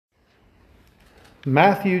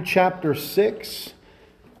Matthew chapter 6.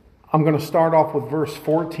 I'm going to start off with verse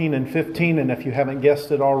 14 and 15. And if you haven't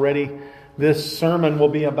guessed it already, this sermon will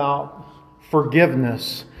be about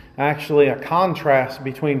forgiveness. Actually, a contrast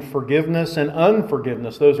between forgiveness and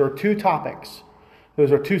unforgiveness. Those are two topics.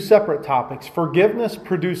 Those are two separate topics. Forgiveness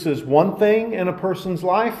produces one thing in a person's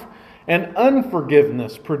life, and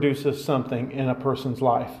unforgiveness produces something in a person's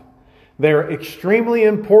life. They're extremely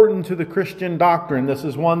important to the Christian doctrine. This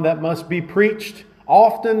is one that must be preached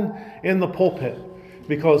often in the pulpit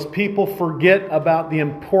because people forget about the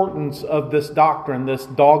importance of this doctrine, this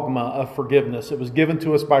dogma of forgiveness. It was given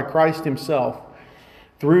to us by Christ Himself.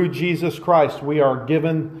 Through Jesus Christ, we are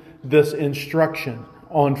given this instruction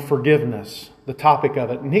on forgiveness, the topic of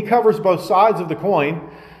it. And He covers both sides of the coin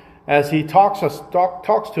as He talks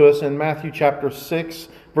to us in Matthew chapter 6,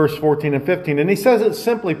 verse 14 and 15. And He says it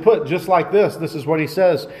simply put just like this. This is what He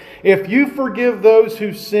says. If you forgive those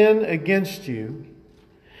who sin against you,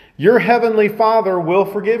 your heavenly Father will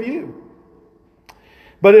forgive you.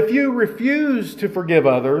 But if you refuse to forgive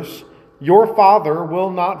others, your Father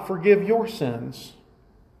will not forgive your sins.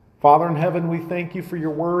 Father in heaven, we thank You for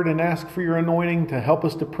Your word and ask for Your anointing to help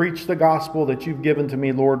us to preach the gospel that You've given to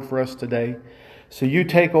me, Lord, for us today. So You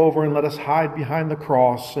take over and let us hide behind the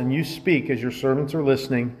cross, and You speak as Your servants are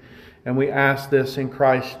listening. And we ask this in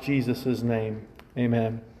Christ Jesus' name.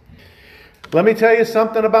 Amen. Let me tell you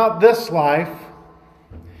something about this life.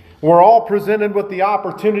 We're all presented with the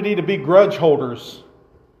opportunity to be grudge holders.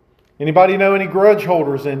 Anybody know any grudge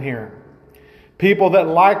holders in here? People that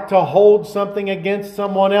like to hold something against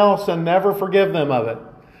someone else and never forgive them of it.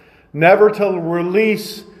 Never to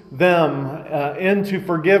release them into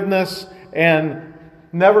forgiveness and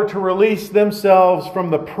never to release themselves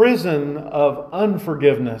from the prison of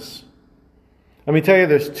unforgiveness. Let me tell you,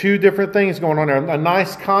 there's two different things going on there. A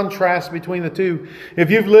nice contrast between the two. If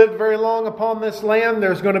you've lived very long upon this land,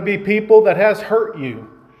 there's going to be people that has hurt you,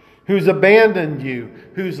 who's abandoned you,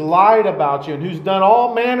 who's lied about you, and who's done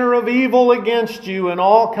all manner of evil against you in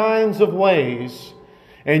all kinds of ways.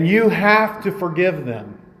 And you have to forgive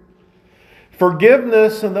them.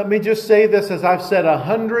 Forgiveness, and let me just say this as I've said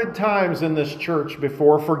 100 times in this church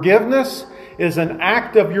before, forgiveness is an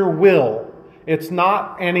act of your will. It's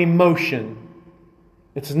not an emotion.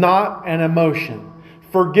 It's not an emotion.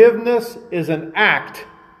 Forgiveness is an act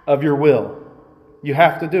of your will. You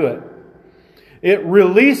have to do it. It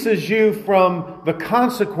releases you from the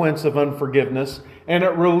consequence of unforgiveness, and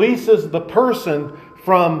it releases the person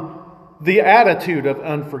from the attitude of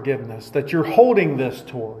unforgiveness that you're holding this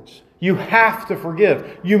towards. You have to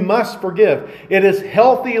forgive. You must forgive. It is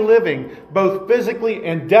healthy living, both physically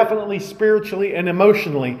and definitely spiritually and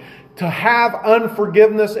emotionally. To have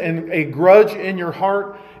unforgiveness and a grudge in your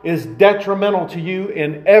heart is detrimental to you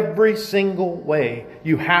in every single way.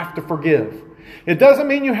 You have to forgive. It doesn't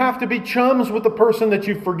mean you have to be chums with the person that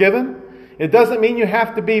you've forgiven. It doesn't mean you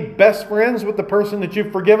have to be best friends with the person that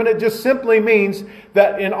you've forgiven. It just simply means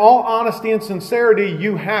that in all honesty and sincerity,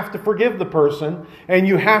 you have to forgive the person and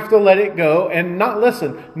you have to let it go and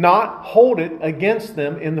not hold it against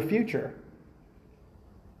them in the future.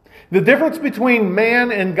 The difference between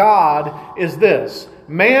man and God is this.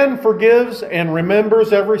 Man forgives and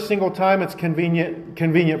remembers every single time it's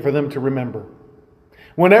convenient for them to remember.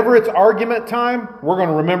 Whenever it's argument time, we're going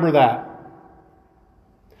to remember that.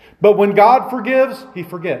 But when God forgives, He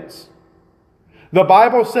forgets. The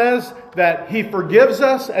Bible says that He forgives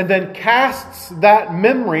us and then casts that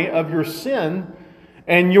memory of your sin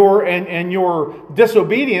and your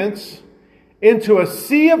disobedience into a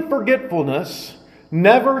sea of forgetfulness,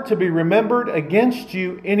 never to be remembered against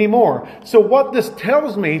you anymore. So what this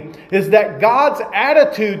tells me is that God's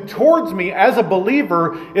attitude towards me as a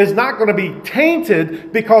believer is not going to be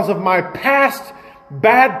tainted because of my past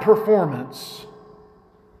bad performance.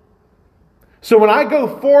 So when I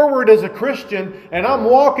go forward as a Christian and I'm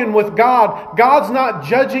walking with God, God's not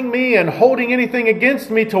judging me and holding anything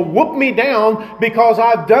against me to whoop me down because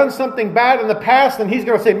I've done something bad in the past, and He's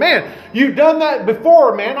going to say, man, you've done that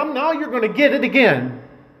before, man. Now you're going to get it again.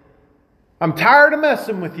 I'm tired of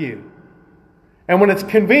messing with you. And when it's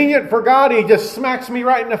convenient for God, He just smacks me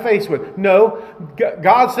right in the face with it. No,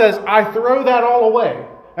 God says, I throw that all away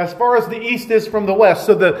as far as the east is from the west.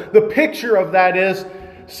 So the picture of that is,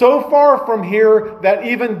 so far from here that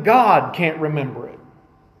even God can't remember it.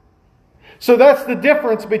 So that's the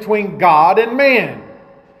difference between God and man.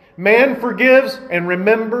 Man forgives and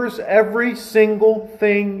remembers every single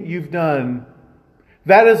thing you've done.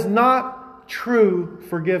 That is not true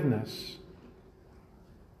forgiveness.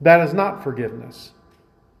 That is not forgiveness.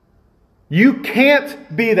 You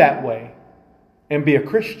can't be that way and be a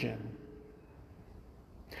Christian.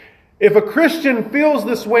 If a Christian feels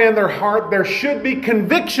this way in their heart, there should be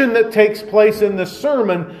conviction that takes place in this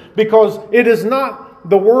sermon, because it is not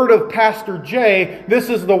the word of Pastor Jay. This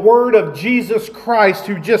is the word of Jesus Christ,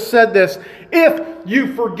 who just said this: if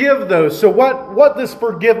you forgive those. So what does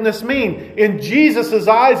forgiveness mean? In Jesus'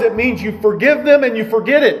 eyes, it means you forgive them and you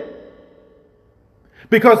forget it.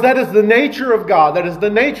 Because that is the nature of God. That is the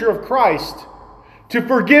nature of Christ. To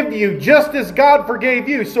forgive you just as God forgave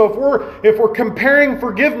you. So if we're comparing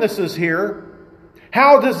forgivenesses here,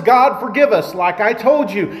 how does God forgive us? Like I told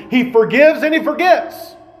you, He forgives and He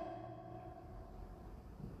forgets.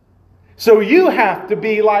 So you have to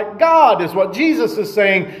be like God, is what Jesus is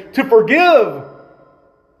saying, to forgive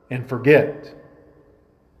and forget.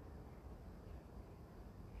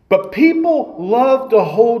 But people love to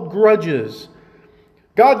hold grudges.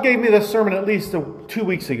 God gave me this sermon at least 2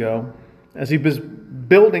 weeks ago, as He was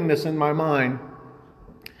building this in my mind.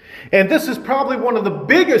 And this is probably one of the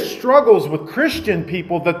biggest struggles with Christian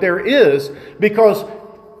people that there is, because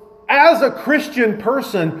as a Christian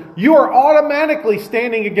person, you are automatically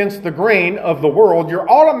standing against the grain of the world. You're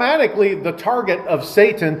automatically the target of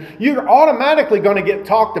Satan. You're automatically going to get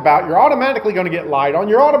talked about. You're automatically going to get lied on.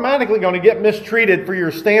 You're automatically going to get mistreated for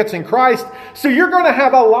your stance in Christ. So you're going to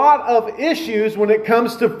have a lot of issues when it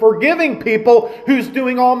comes to forgiving people who's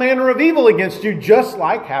doing all manner of evil against you, just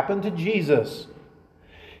like happened to Jesus.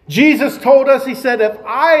 Jesus told us, He said, if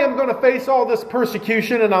I am going to face all this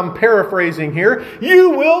persecution, and I'm paraphrasing here, you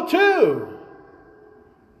will too.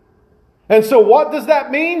 And so what does that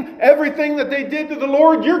mean? Everything that they did to the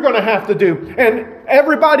Lord, you're going to have to do. And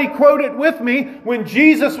everybody quoted with me when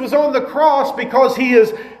Jesus was on the cross, because He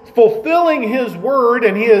is fulfilling His word,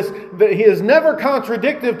 and He is never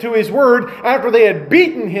contradictive to His word. After they had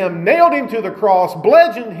beaten Him, nailed Him to the cross,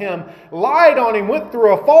 bludgeoned Him, lied on Him, went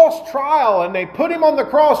through a false trial, and they put Him on the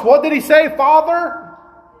cross. What did He say? Father,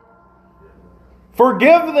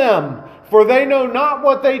 forgive them, for they know not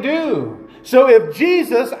what they do. So if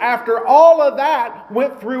Jesus, after all of that,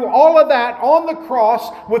 went through all of that on the cross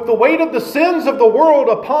with the weight of the sins of the world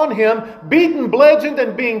upon Him, beaten, bludgeoned,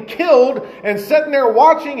 and being killed, and sitting there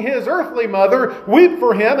watching His earthly mother weep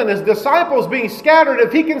for Him and His disciples being scattered,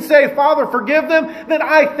 if He can say, Father, forgive them, then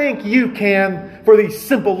I think you can for these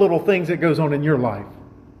simple little things that goes on in your life.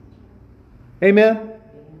 Amen?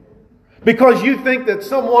 Because you think that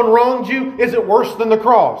someone wronged you, is it worse than the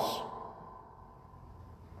cross?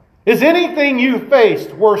 Is anything you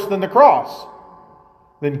faced worse than the cross?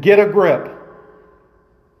 Then get a grip.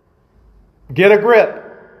 Get a grip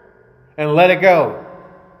and let it go.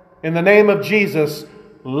 In the name of Jesus,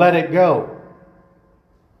 let it go.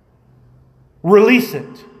 Release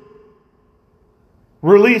it.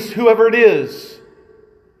 Release whoever it is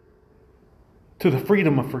to the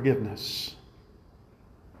freedom of forgiveness.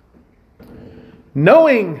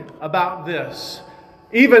 Knowing about this,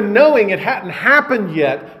 even knowing it hadn't happened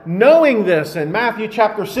yet, knowing this in Matthew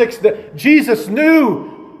chapter 6, that Jesus knew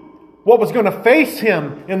what was going to face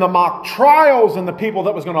Him in the mock trials and the people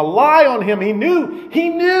that was going to lie on Him. He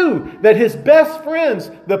knew that His best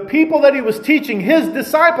friends, the people that He was teaching, His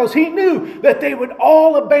disciples, He knew that they would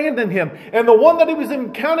all abandon Him. And the one that He was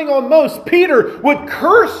counting on most, Peter, would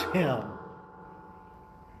curse Him.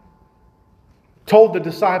 Told the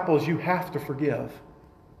disciples, you have to forgive.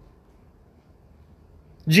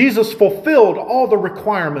 Jesus fulfilled all the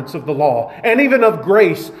requirements of the law and even of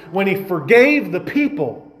grace when He forgave the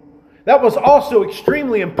people. That was also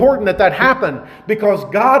extremely important that happened, because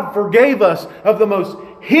God forgave us of the most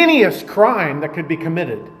heinous crime that could be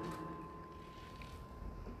committed.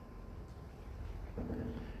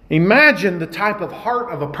 Imagine the type of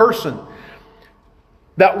heart of a person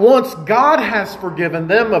that once God has forgiven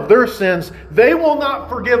them of their sins, they will not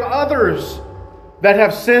forgive others that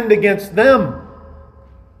have sinned against them.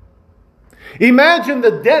 Imagine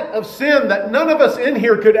the debt of sin that none of us in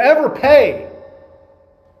here could ever pay.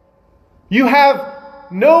 You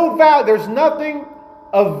have no value. There's nothing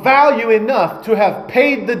of value enough to have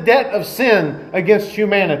paid the debt of sin against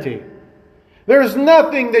humanity. There's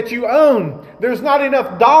nothing that you own. There's not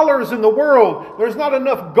enough dollars in the world. There's not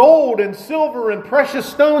enough gold and silver and precious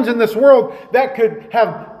stones in this world that could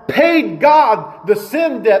have paid God the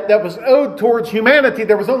sin debt that was owed towards humanity.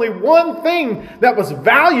 There was only one thing that was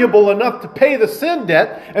valuable enough to pay the sin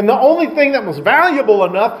debt, and the only thing that was valuable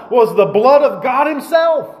enough was the blood of God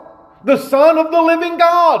Himself. The Son of the living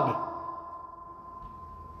God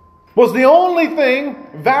was the only thing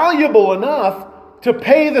valuable enough to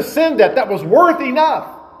pay the sin debt that was worth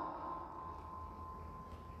enough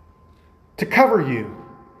to cover you.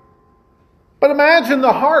 But imagine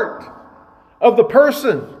the heart of the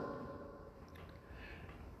person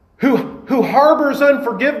who who harbors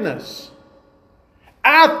unforgiveness,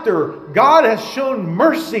 after God has shown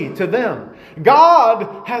mercy to them,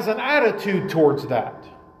 God has an attitude towards that.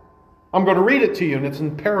 I'm going to read it to you, and it's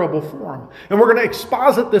in parable form. And we're going to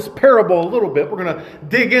exposit this parable a little bit. We're going to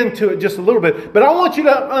dig into it just a little bit. But I want you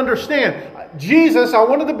to understand, Jesus, I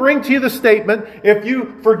wanted to bring to you the statement, if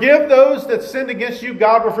you forgive those that sinned against you,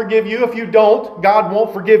 God will forgive you. If you don't, God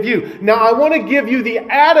won't forgive you. Now, I want to give you the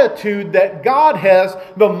attitude that God has,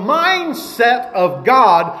 the mindset of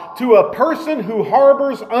God to a person who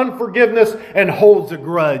harbors unforgiveness and holds a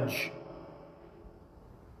grudge.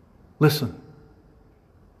 Listen.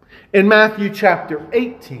 In Matthew chapter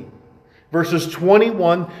 18, verses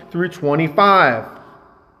 21 through 25.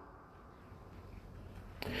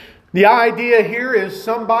 The idea here is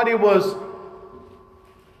somebody was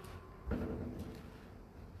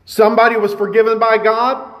forgiven by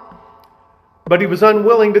God, but he was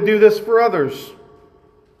unwilling to do this for others.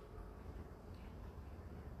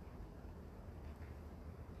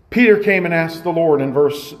 Peter came and asked the Lord in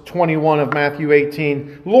verse 21 of Matthew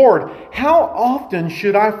 18, Lord, how often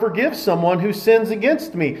should I forgive someone who sins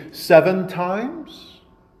against me? 7 times?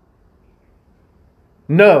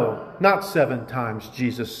 No, not 7 times,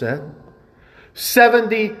 Jesus said.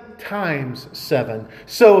 70 times 7.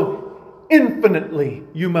 So infinitely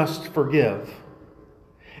you must forgive.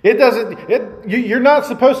 You're not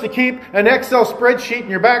supposed to keep an Excel spreadsheet in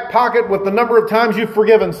your back pocket with the number of times you've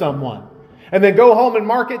forgiven someone. And then go home and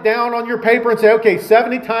mark it down on your paper and say, okay,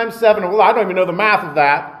 70 times 7. Well, I don't even know the math of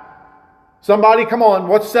that. Somebody, come on,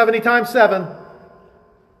 what's 70 times 7?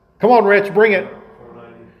 Come on, Rich, bring it.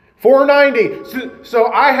 490.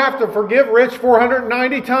 So I have to forgive Rich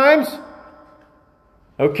 490 times?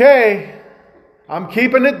 Okay, I'm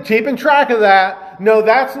keeping track of that. No,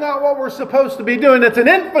 that's not what we're supposed to be doing. It's an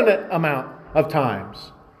infinite amount of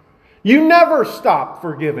times. You never stop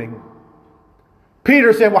forgiving.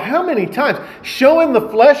 Peter said, well, how many times? Showing the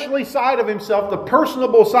fleshly side of himself, the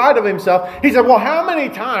personable side of himself. He said, well, how many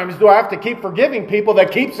times do I have to keep forgiving people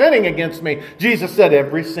that keep sinning against me? Jesus said,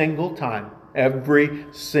 every single time. Every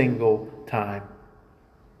single time.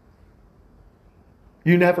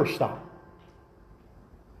 You never stop.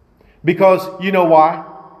 Because, you know why?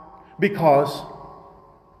 Because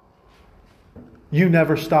you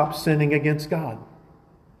never stop sinning against God.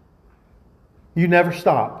 You never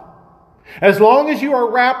stop. As long as you are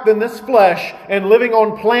wrapped in this flesh and living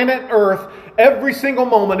on planet Earth, every single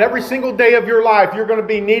moment, every single day of your life, you're going to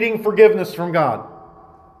be needing forgiveness from God.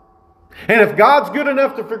 And if God's good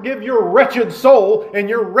enough to forgive your wretched soul and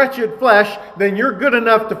your wretched flesh, then you're good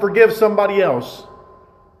enough to forgive somebody else.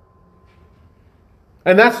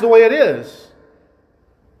 And that's the way it is.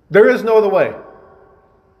 There is no other way.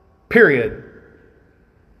 Period.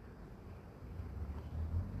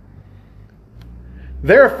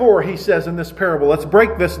 Therefore, he says in this parable, let's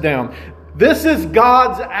break this down. This is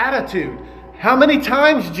God's attitude. How many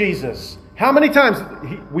times, Jesus? How many times?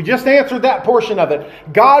 We just answered that portion of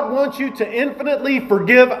it. God wants you to infinitely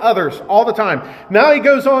forgive others all the time. Now he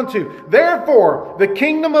goes on to, therefore, the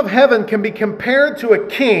kingdom of heaven can be compared to a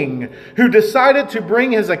king who decided to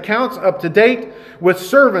bring his accounts up to date with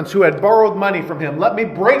servants who had borrowed money from him. Let me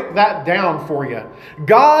break that down for you.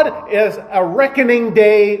 God is a reckoning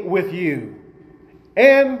day with you.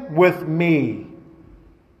 And with me.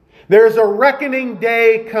 There's a reckoning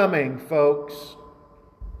day coming, folks.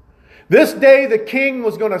 This day the king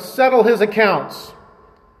was going to settle his accounts.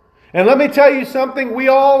 And let me tell you something, we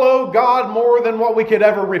all owe God more than what we could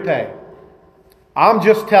ever repay. I'm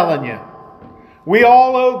just telling you. We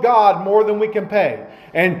all owe God more than we can pay.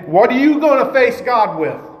 And what are you going to face God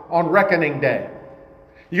with on reckoning day?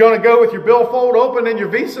 You're going to go with your billfold open and your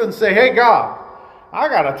Visa and say, hey God, I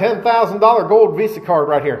got a $10,000 gold Visa card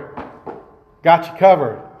right here. Got you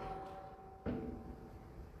covered.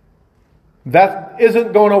 That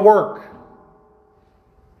isn't going to work.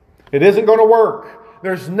 It isn't going to work.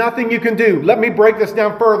 There's nothing you can do. Let me break this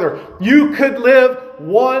down further. You could live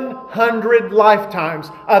 100 lifetimes,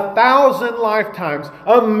 1,000 lifetimes,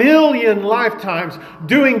 1,000,000 lifetimes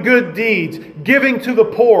doing good deeds, giving to the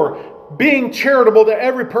poor, being charitable to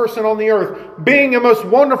every person on the earth, being a most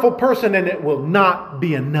wonderful person, and it will not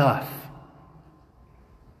be enough.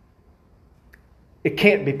 It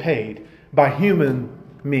can't be paid by human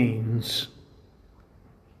means.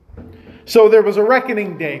 So there was a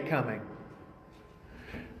reckoning day coming.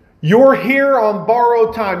 You're here on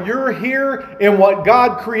borrowed time. You're here in what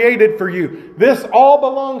God created for you. This all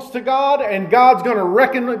belongs to God, and God's going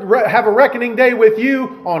to have a reckoning day with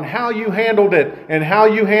you on how you handled it and how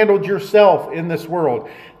you handled yourself in this world.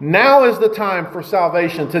 Now is the time for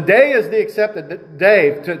salvation. Today is the accepted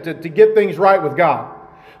day to get things right with God.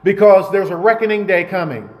 because there's a reckoning day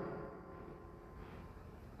coming.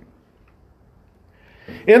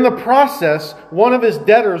 In the process, one of his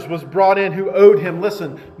debtors was brought in who owed him,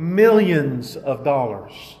 listen, millions of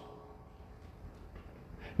dollars.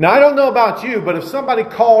 Now, I don't know about you, but if somebody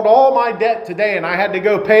called all my debt today and I had to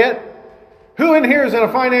go pay it, who in here is in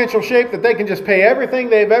a financial shape that they can just pay everything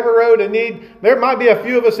they've ever owed and need? There might be a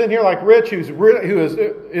few of us in here like Rich,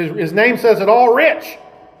 his name says it all, Rich.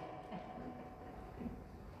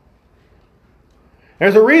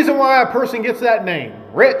 There's a reason why a person gets that name,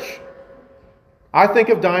 Rich. I think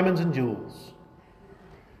of diamonds and jewels.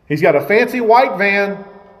 He's got a fancy white van.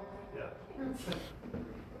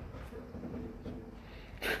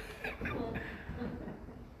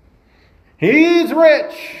 He's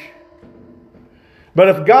rich. But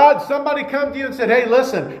if somebody come to you and said, hey,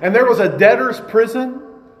 listen, and there was a debtor's prison,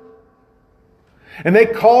 and they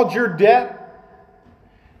called your debt,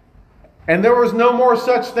 and there was no more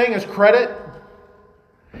such thing as credit,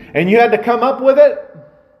 and you had to come up with it,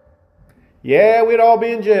 yeah, we'd all be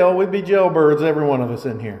in jail. We'd be jailbirds, every one of us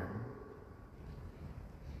in here.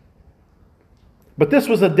 But this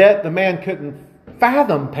was a debt the man couldn't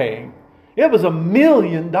fathom paying. It was $1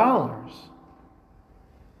 million. $1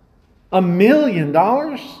 million?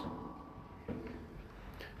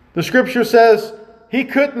 The scripture says he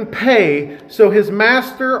couldn't pay, so his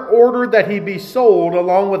master ordered that he be sold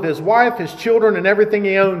along with his wife, his children, and everything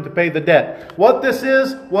he owned to pay the debt. What this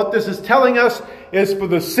is telling us is for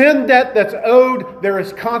the sin debt that's owed, there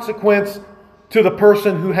is consequence to the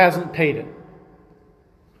person who hasn't paid it.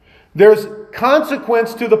 There's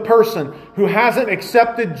consequence to the person who hasn't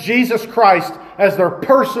accepted Jesus Christ as their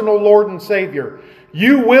personal Lord and Savior.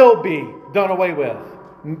 You will be done away with.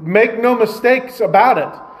 Make no mistakes about it.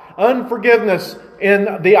 Unforgiveness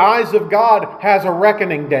in the eyes of God has a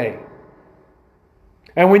reckoning day.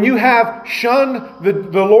 And when you have shunned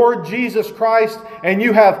the Lord Jesus Christ and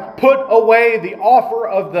you have put away the offer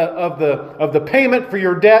of the payment for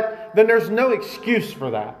your debt, then there's no excuse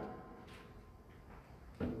for that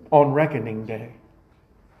on reckoning day.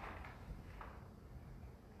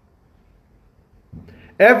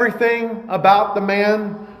 Everything about the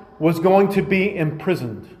man was going to be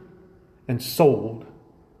imprisoned and sold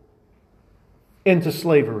into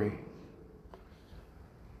slavery.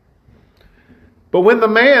 But when the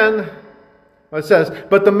man, it says,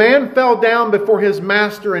 but the man fell down before his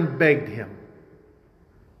master and begged him.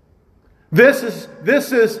 This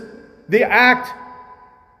is the act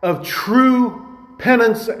of true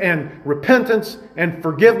penance and repentance and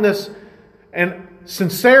forgiveness and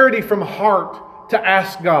sincerity from heart to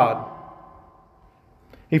ask God.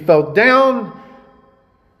 He fell down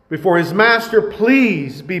before his master,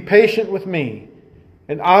 please be patient with me,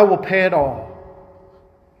 and I will pay it all.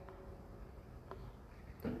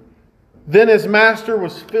 Then his master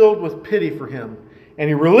was filled with pity for him, and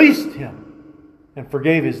he released him and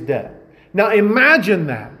forgave his debt. Now imagine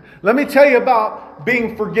that. Let me tell you about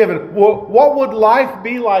being forgiven. What would life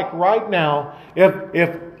be like right now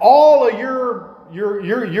if all of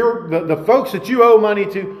the folks that you owe money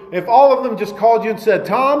to, if all of them just called you and said,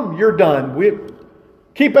 Tom, you're done.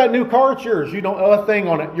 Keep that new car, it's yours. You don't owe a thing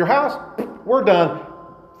on it. Your house, we're done.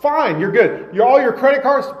 Fine, you're good. All your credit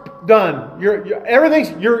cards, done.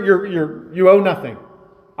 You owe nothing.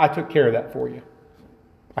 I took care of that for you.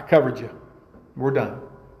 I covered you. We're done.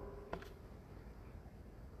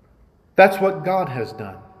 That's what God has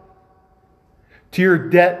done to your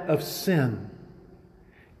debt of sin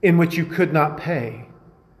in which you could not pay.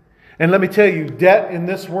 And let me tell you, debt in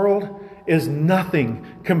this world is nothing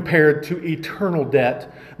compared to eternal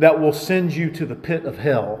debt that will send you to the pit of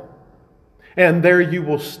hell. And there you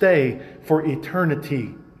will stay for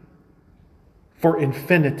eternity, for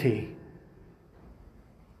infinity,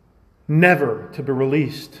 never to be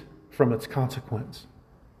released from its consequence.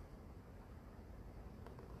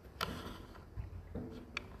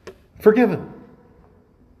 Forgiven.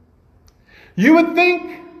 You would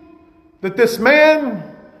think that this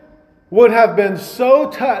man would have been so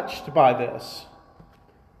touched by this.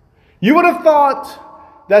 You would have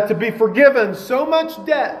thought that to be forgiven so much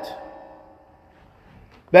debt,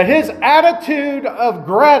 that his attitude of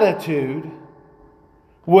gratitude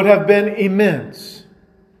would have been immense.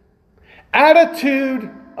 Attitude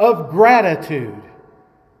of gratitude.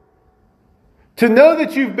 To know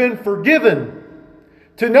that you've been forgiven.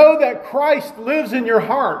 To know that Christ lives in your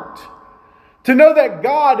heart. To know that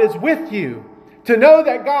God is with you. To know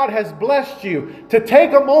that God has blessed you. To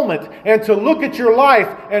take a moment and to look at your life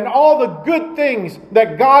and all the good things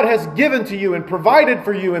that God has given to you and provided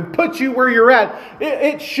for you and put you where you're at.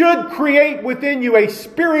 It should create within you a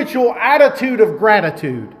spiritual attitude of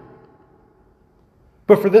gratitude.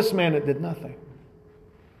 But for this man, it did nothing.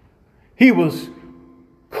 He was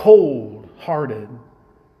cold-hearted.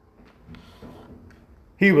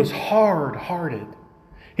 He was hard-hearted.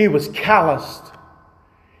 He was calloused.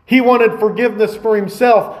 He wanted forgiveness for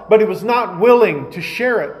himself, but he was not willing to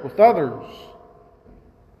share it with others.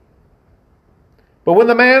 But when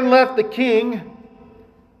the man left the king,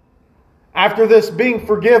 after this being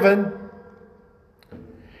forgiven,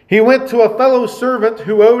 he went to a fellow servant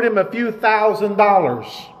who owed him a few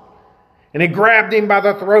 $1,000s. And he grabbed him by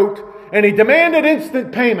the throat and he demanded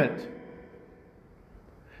instant payment.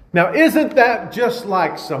 Now, isn't that just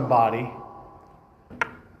like somebody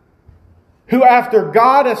who, after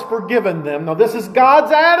God has forgiven them, now this is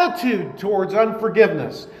God's attitude towards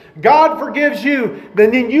unforgiveness. God forgives you,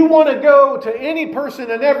 then you want to go to any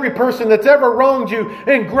person and every person that's ever wronged you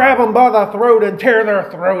and grab them by the throat and tear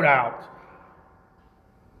their throat out.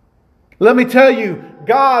 Let me tell you,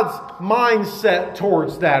 God's mindset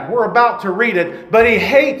towards that. We're about to read it, but He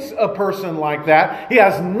hates a person like that. He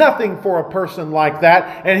has nothing for a person like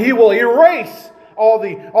that, and He will erase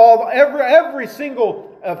every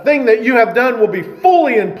single thing that you have done will be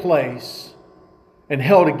fully in place and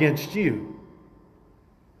held against you,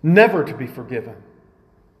 never to be forgiven.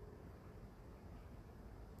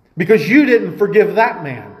 Because you didn't forgive that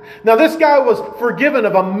man. Now this guy was forgiven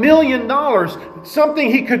of $1 million,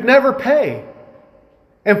 something he could never pay.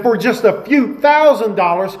 And for just a few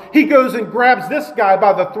 $1,000s, he goes and grabs this guy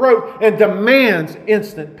by the throat and demands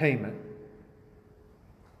instant payment.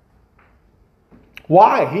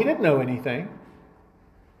 Why? He didn't know anything.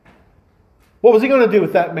 What was he going to do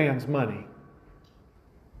with that man's money?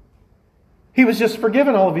 He was just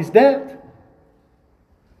forgiven all of his debt.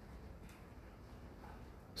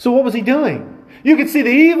 So what was he doing? You could see the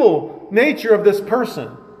evil nature of this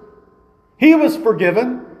person. He was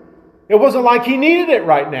forgiven. It wasn't like he needed it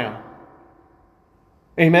right now.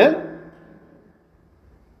 Amen?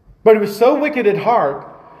 But he was so wicked at heart,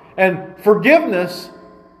 and forgiveness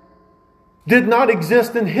did not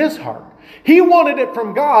exist in his heart. He wanted it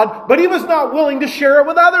from God, but he was not willing to share it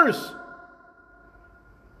with others.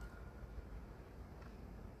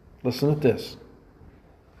 Listen to this.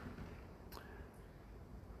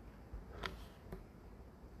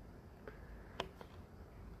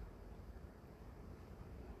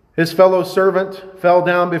 His fellow servant fell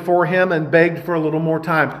down before him and begged for a little more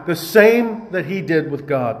time. The same that he did with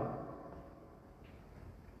God.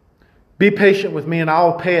 Be patient with me and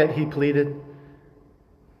I'll pay it, he pleaded.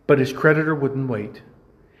 But his creditor wouldn't wait.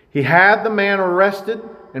 He had the man arrested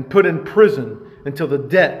and put in prison until the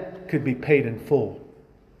debt could be paid in full.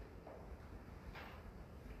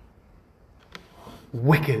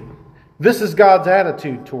 Wicked. This is God's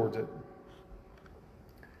attitude towards it.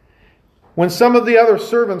 When some of the other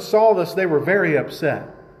servants saw this, they were very upset.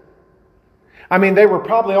 I mean, they were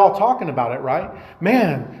probably all talking about it, right?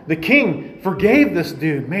 Man, the king forgave this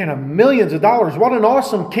dude. Man, of millions of dollars. What an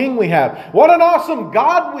awesome king we have. What an awesome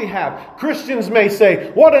God we have. Christians may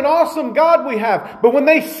say, what an awesome God we have. But when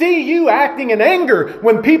they see you acting in anger,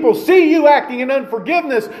 when people see you acting in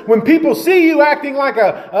unforgiveness, when people see you acting like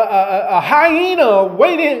a hyena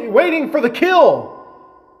waiting for the kill,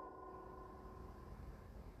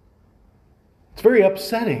 it's very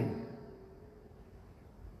upsetting.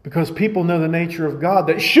 Because people know the nature of God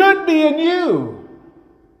that should be in you.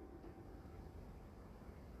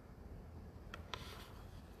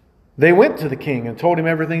 They went to the king and told him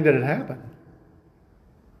everything that had happened.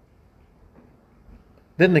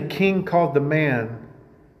 Then the king called the man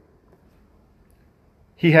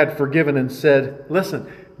he had forgiven and said,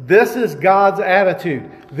 listen, this is God's attitude.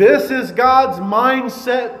 This is God's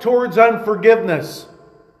mindset towards unforgiveness.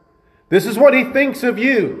 This is what He thinks of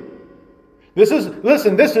you. This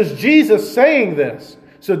is Jesus saying this.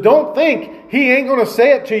 So don't think He ain't going to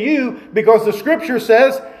say it to you, because the Scripture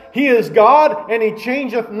says He is God and He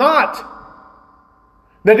changeth not.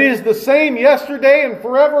 That He is the same yesterday and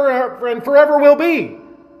forever will be.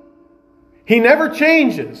 He never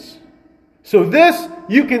changes. So this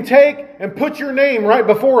you can take and put your name right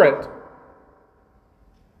before it.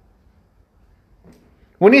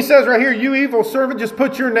 When He says right here, you evil servant, just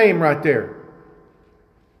put your name right there.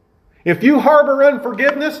 If you harbor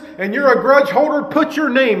unforgiveness and you're a grudge holder, put your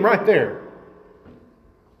name right there.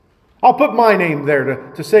 I'll put my name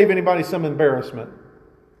there to save anybody some embarrassment.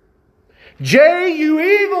 J, you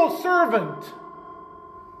evil servant.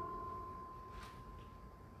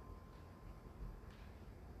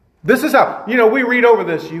 This is how, we read over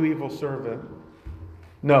this, you evil servant.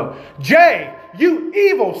 No. J, you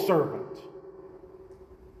evil servant.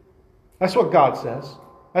 That's what God says.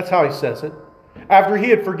 That's how He says it. After he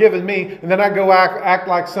had forgiven me, and then I go act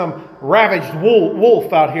like some ravaged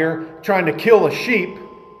wolf out here trying to kill a sheep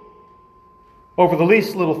over the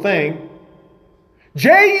least little thing.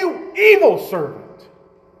 Jay, you evil servant.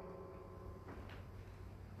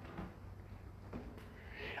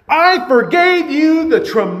 I forgave you the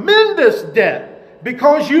tremendous debt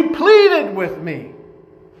because you pleaded with me.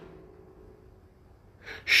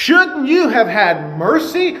 Shouldn't you have had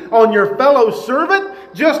mercy on your fellow servant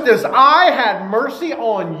just as I had mercy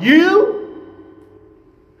on you?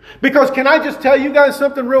 Because can I just tell you guys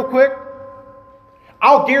something real quick?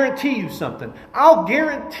 I'll guarantee you something.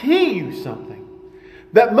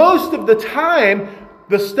 That most of the time,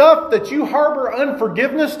 the stuff that you harbor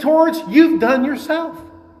unforgiveness towards, you've done yourself.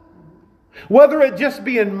 Whether it just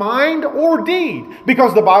be in mind or deed.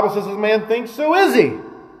 Because the Bible says as a man thinks, so is he.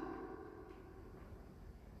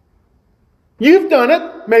 You've done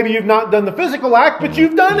it. Maybe you've not done the physical act, but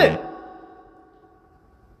you've done it.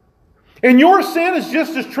 And your sin is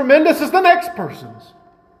just as tremendous as the next person's.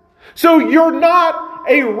 So you're not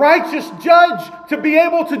a righteous judge to be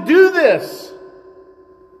able to do this.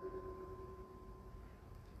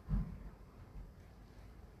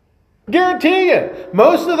 Guarantee you.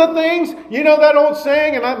 Most of the things, you know that old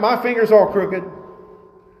saying, and my finger's all crooked.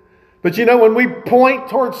 But you know, when we point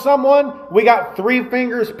towards someone, we got 3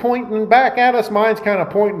 fingers pointing back at us. Mine's kind of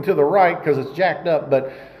pointing to the right because it's jacked up.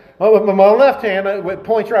 But with my left hand, it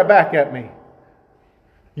points right back at me.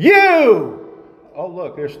 You! Oh,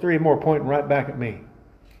 look, there's 3 more pointing right back at me.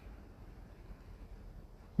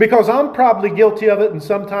 Because I'm probably guilty of it in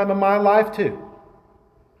some time in my life too.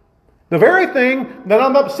 The very thing that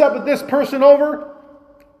I'm upset with this person over,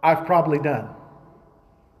 I've probably done.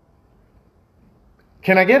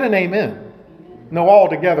 Can I get an amen? No, all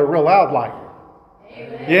together, real loud like.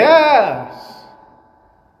 Amen. Yes.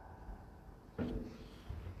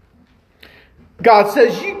 God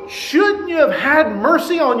says, shouldn't you have had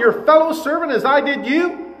mercy on your fellow servant as I did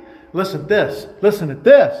you? Listen to this. Listen to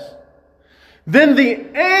this. Then the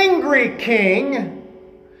angry king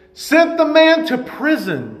sent the man to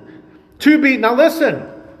prison to be... Now listen.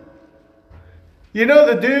 You know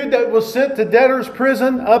the dude that was sent to debtor's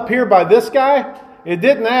prison up here by this guy? It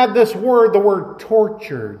didn't add this word, the word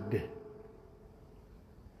tortured.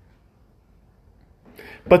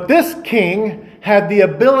 But this king had the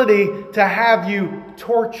ability to have you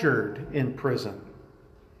tortured in prison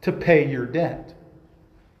to pay your debt.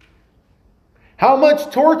 How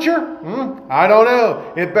much torture? I don't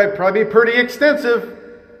know. It'd probably be pretty extensive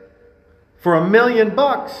for $1 million.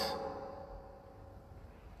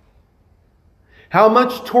 How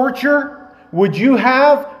much torture would you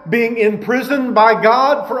have being imprisoned by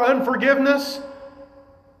God for unforgiveness?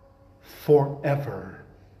 Forever.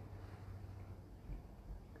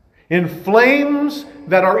 In flames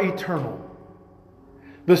that are eternal.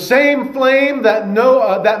 The same flame that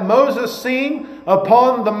Moses seen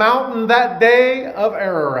upon the mountain that day of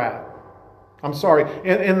Ararat. I'm sorry,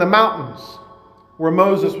 in the mountains where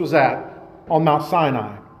Moses was at on Mount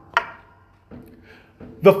Sinai.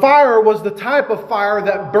 The fire was the type of fire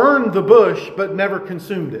that burned the bush but never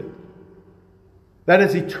consumed it. That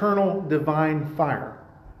is eternal divine fire.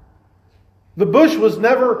 The bush was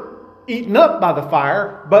never eaten up by the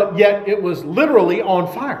fire, but yet it was literally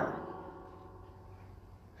on fire.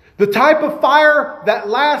 The type of fire that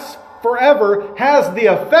lasts forever has the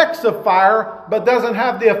effects of fire, but doesn't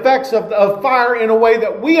have the effects of fire in a way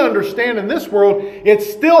that we understand in this world. It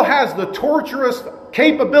still has the torturous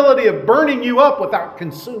capability of burning you up without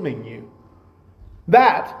consuming you.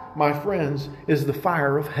 That, my friends, is the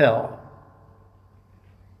fire of hell.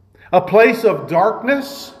 A place of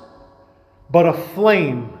darkness, but a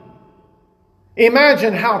flame.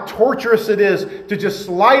 Imagine how torturous it is to just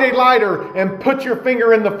light a lighter and put your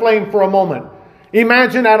finger in the flame for a moment.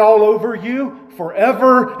 Imagine that all over you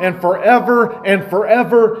forever and forever and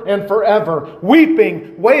forever and forever.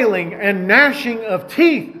 Weeping, wailing, and gnashing of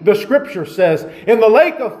teeth, the Scripture says, in the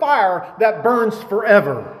lake of fire that burns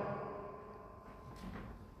forever.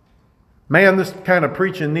 Man, this kind of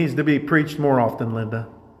preaching needs to be preached more often, Linda.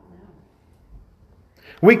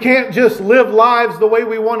 We can't just live lives the way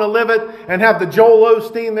we want to live it and have the Joel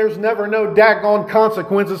Osteen, there's never no daggone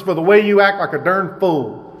consequences for the way you act like a darn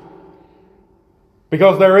fool.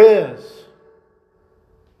 Because there is.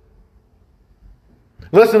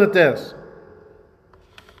 Listen to this.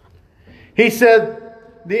 He said,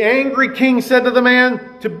 the angry king said to the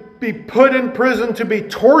man to be put in prison, to be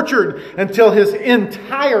tortured until his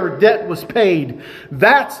entire debt was paid.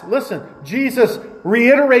 Listen, Jesus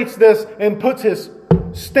reiterates this and puts his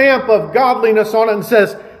stamp of godliness on it and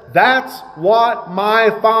says, that's what my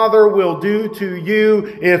Father will do to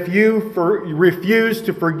you if you refuse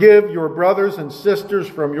to forgive your brothers and sisters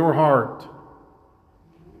from your heart.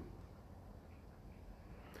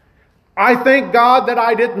 I thank God that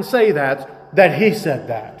I didn't say that He said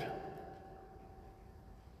that.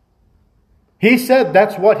 He said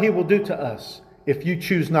that's what He will do to us if you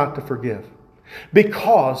choose not to forgive.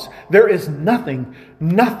 Because there is nothing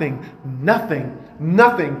in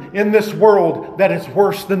this world that is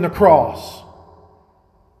worse than the cross.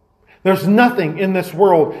 There's nothing in this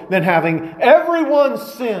world than having everyone's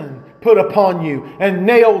sin put upon you and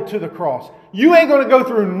nailed to the cross. You ain't going to go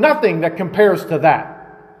through nothing that compares to that.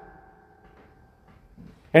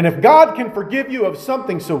 And if God can forgive you of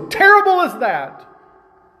something so terrible as that,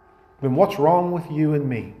 then what's wrong with you and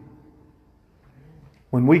me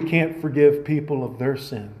when we can't forgive people of their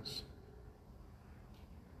sins?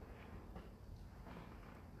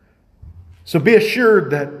 So be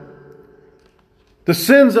assured that the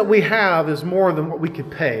sins that we have is more than what we could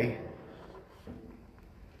pay.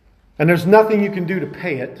 And there's nothing you can do to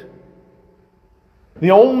pay it.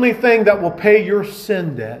 The only thing that will pay your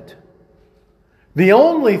sin debt, the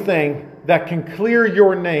only thing that can clear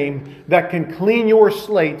your name, that can clean your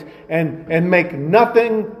slate and make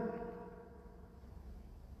nothing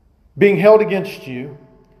being held against you,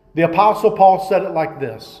 the Apostle Paul said it like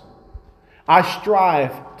this: I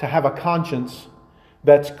strive to have a conscience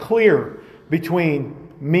that's clear between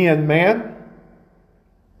me and man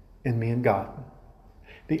and me and God.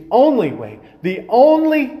 The only way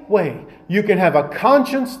you can have a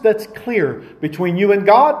conscience that's clear between you and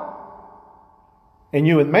God and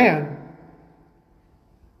you and man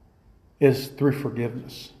is through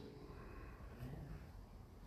forgiveness.